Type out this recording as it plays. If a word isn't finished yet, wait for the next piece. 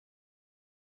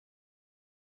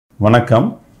வணக்கம்.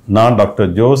 நான் doctor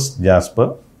Jose jasper,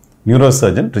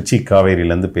 neurosurgeon, Trichy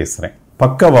காவேரியிலேருந்து பேசுகிறேன்.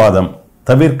 பக்கவாதம்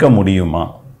தவிர்க்க முடியுமா?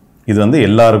 இது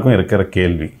எல்லாருக்கும் இருக்கிற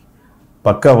கேள்வி.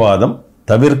 பக்கவாதம்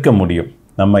தவிர்க்க முடியும்.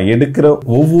 நம்ம எடுக்கிற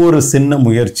ஒவ்வொரு சின்ன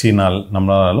முயற்சினால்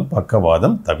நம்மளாலும்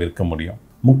பக்கவாதம் தவிர்க்க முடியும்.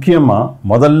 முக்கியமாக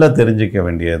முதல்ல தெரிஞ்சிக்க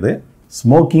வேண்டியது,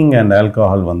 ஸ்மோக்கிங் அண்ட்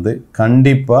ஆல்கஹால்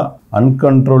கண்டிப்பாக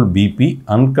uncontrol BP,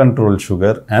 uncontrol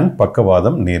sugar and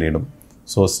பக்கவாதம் நேரிடும்.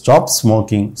 So stop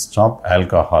smoking, stop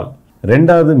alcohol.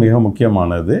 ரெண்டாவது மிக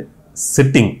முக்கியமானது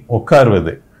sitting,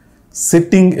 உட்காருவது.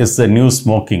 Sitting is the new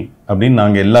smoking அப்படின்னு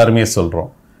நாங்கள் எல்லாருமே சொல்கிறோம்.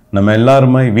 நம்ம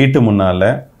எல்லாருமே வீட்டு முன்னால்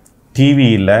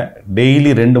டிவியில்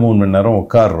டெய்லி 2-3 மணி நேரம்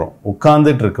உட்காடுறோம்.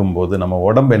 உட்கார்ந்துட்டு இருக்கும்போது நம்ம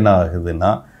உடம்பு என்ன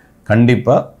ஆகுதுன்னா,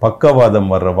 கண்டிப்பாக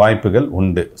பக்கவாதம் வர்ற வாய்ப்புகள்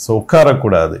உண்டு. ஸோ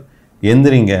உட்காரக்கூடாது.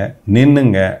 எந்திரிங்க,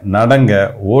 நின்னுங்க, நடங்க,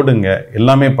 ஓடுங்க,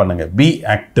 எல்லாமே பண்ணுங்க. Be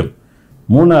active.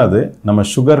 மூணாவது, நம்ம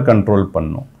சுகர் கண்ட்ரோல்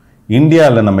பண்ணணும்.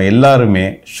 இந்தியாவில் நம்ம எல்லாருமே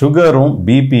சுகரும்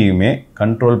பிபியுமே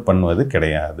கண்ட்ரோல் பண்ணுவது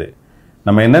கிடையாது.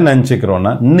 நம்ம என்ன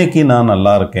நினச்சிக்கிறோன்னா, இன்னைக்கு நான்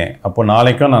நல்லா இருக்கேன், அப்போ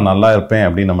நாளைக்கும் நான் நல்லா இருப்பேன்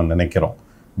அப்படின்னு நம்ம நினைக்கிறோம்.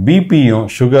 பிபியும்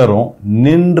சுகரும்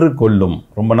நின்று கொள்ளும்.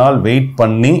 ரொம்ப நாள் வெயிட்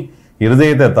பண்ணி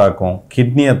இருதயத்தை தாக்கும்,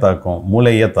 கிட்னியை தாக்கும்,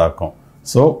 மூளையை தாக்கும்.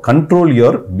 So control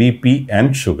your BP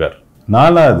and sugar.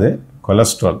 நாலாவது,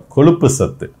 கொலஸ்ட்ரால், கொழுப்பு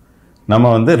சத்து.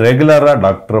 நம்ம ரெகுலராக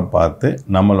டாக்டரை பார்த்து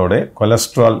நம்மளோட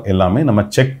கொலஸ்ட்ரால் எல்லாமே நம்ம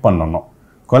செக் பண்ணணும்.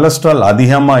 கொலஸ்ட்ரால்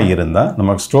அதிகமாக இருந்தால்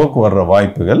நமக்கு ஸ்ட்ரோக் வர்ற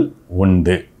வாய்ப்புகள்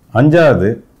உண்டு. அஞ்சாவது,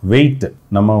 வெயிட்.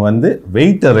 நம்ம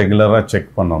வெயிட்டை ரெகுலராக செக்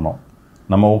பண்ணணும்.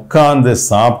 நம்ம உட்காந்து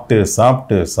சாப்பிட்டு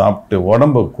சாப்பிட்டு சாப்பிட்டு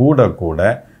உடம்பு கூட கூட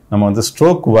நம்ம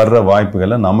ஸ்ட்ரோக் வர்ற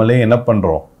வாய்ப்புகளை நம்மளே என்ன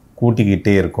பண்ணுறோம்,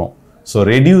 கூட்டிக்கிட்டே இருக்கோம். So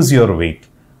reduce your wait,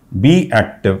 be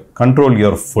active, control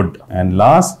your food. And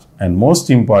last and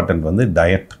most important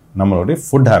diet. நம்மளுடைய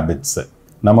ஃபுட் ஹேபிட்ஸு.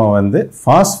 நம்ம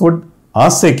ஃபாஸ்ட் ஃபுட்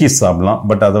ஆசைக்கு சாப்பிடலாம்,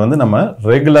 பட் அதை நம்ம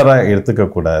ரெகுலராக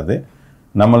எடுத்துக்கக்கூடாது.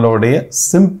 நம்மளுடைய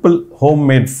சிம்பிள்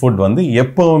ஹோம்மேட் ஃபுட்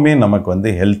எப்போவுமே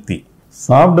நமக்கு ஹெல்த்தி.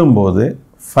 சாப்பிடும்போது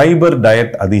ஃபைபர்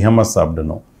டயட் அதிகமாக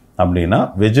சாப்பிடணும். அப்படின்னா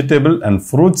வெஜிடபிள் அண்ட்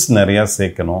ஃப்ரூட்ஸ் நிறையா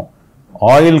சேர்க்கணும்.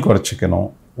 ஆயில் குறைச்சிக்கணும்,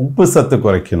 உப்பு சத்து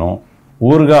குறைக்கணும்,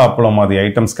 ஊறுகாய் அப்பளம் மாதிரி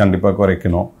ஐட்டம்ஸ் கண்டிப்பாக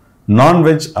குறைக்கணும்.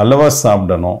 நான்வெஜ் அளவாக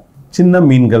சாப்பிடணும். சின்ன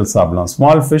மீன்கள் சாப்பிடலாம்.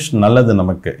 ஸ்மால் ஃபிஷ் நல்லது,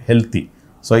 நமக்கு ஹெல்த்தி.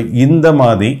 ஸோ இந்த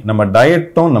மாதிரி நம்ம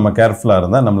டயட்டும் நம்ம கேர்ஃபுல்லாக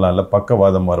இருந்தால் நம்மளால்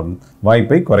பக்கவாதம் வரும்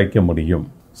வாய்ப்பை குறைக்க முடியும்.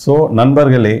 ஸோ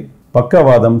நண்பர்களே,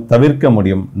 பக்கவாதம் தவிர்க்க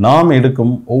முடியும். நாம்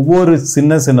எடுக்கும் ஒவ்வொரு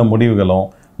சின்ன சின்ன முடிவுகளும்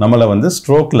நம்மளை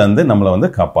ஸ்ட்ரோக்லேருந்து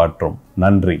நம்மளை காப்பாற்றும்.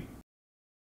 நன்றி.